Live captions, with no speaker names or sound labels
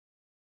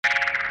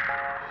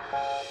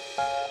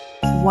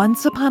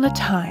Once upon a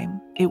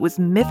time, it was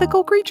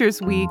Mythical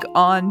Creatures Week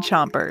on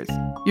Chompers,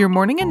 your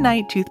morning and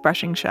night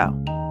toothbrushing show.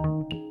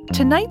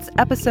 Tonight's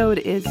episode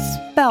is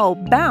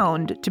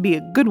spellbound to be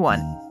a good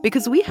one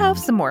because we have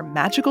some more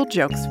magical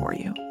jokes for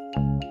you.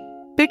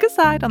 Pick a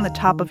side on the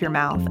top of your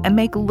mouth and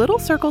make little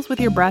circles with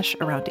your brush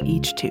around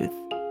each tooth.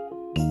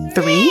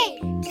 3,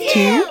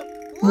 2,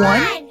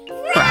 1,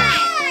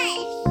 brush.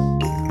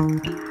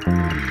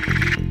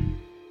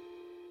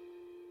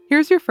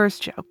 Here's your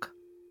first joke.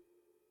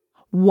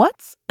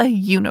 What's a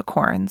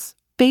unicorn's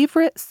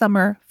favorite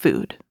summer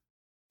food?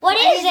 What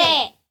is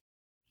it?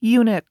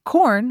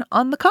 Unicorn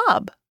on the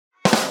cob.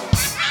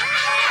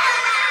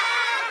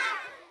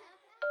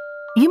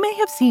 You may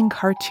have seen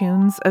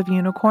cartoons of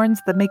unicorns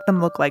that make them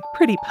look like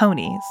pretty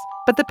ponies,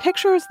 but the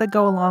pictures that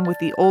go along with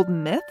the old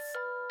myths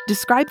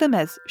describe them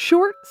as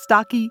short,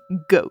 stocky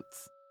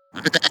goats.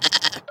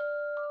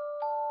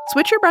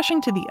 Switch your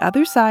brushing to the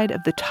other side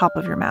of the top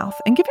of your mouth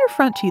and give your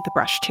front teeth a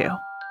brush too.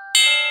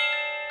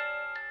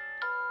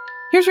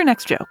 Here's your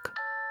next joke.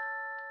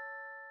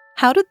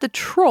 How did the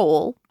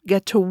troll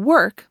get to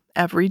work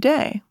every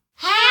day?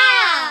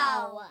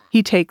 How?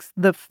 He takes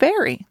the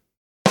ferry.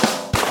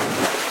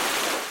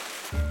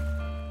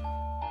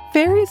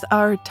 Fairies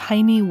are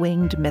tiny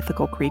winged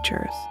mythical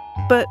creatures,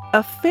 but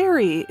a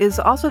ferry is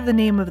also the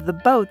name of the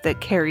boat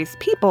that carries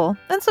people,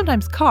 and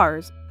sometimes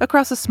cars,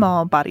 across a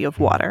small body of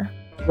water.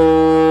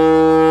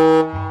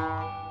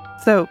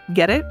 So,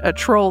 get it? A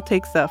troll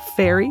takes a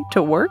ferry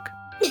to work?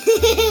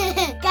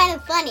 Kind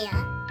of funny,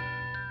 huh?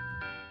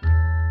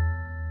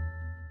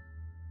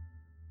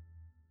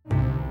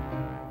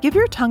 Give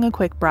your tongue a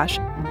quick brush,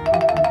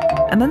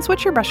 and then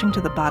switch your brushing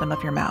to the bottom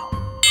of your mouth.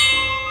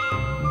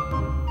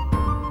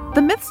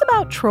 The myths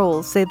about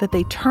trolls say that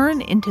they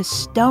turn into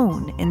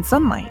stone in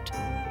sunlight,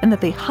 and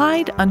that they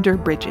hide under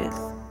bridges.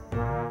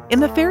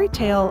 In the fairy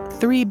tale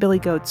Three Billy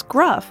Goats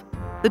Gruff,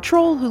 the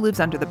troll who lives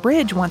under the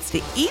bridge wants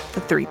to eat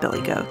the 3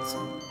 billy goats.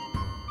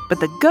 But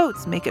the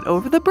goats make it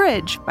over the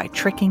bridge by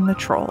tricking the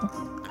troll.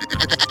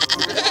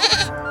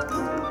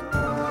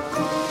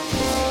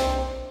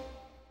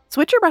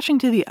 Switch your brushing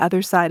to the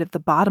other side of the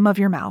bottom of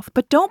your mouth,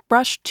 but don't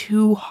brush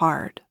too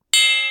hard.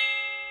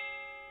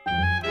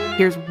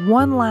 Here's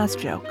one last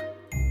joke.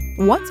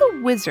 What's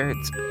a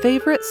wizard's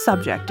favorite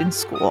subject in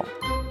school?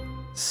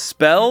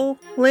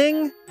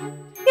 Spelling?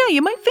 Yeah,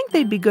 you might think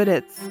they'd be good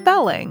at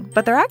spelling,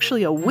 but they're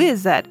actually a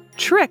whiz at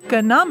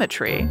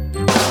trigonometry.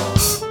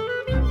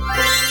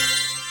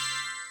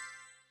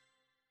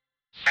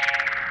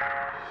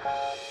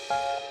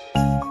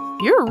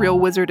 You're a real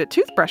wizard at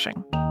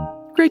toothbrushing.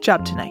 Great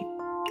job tonight.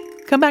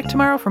 Come back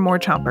tomorrow for more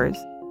Chompers.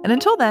 And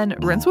until then,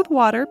 rinse with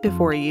water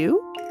before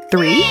you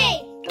 3,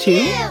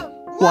 2,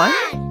 1,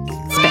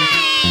 spit.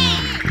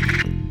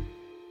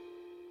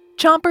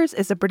 Chompers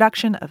is a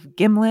production of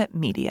Gimlet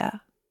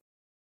Media.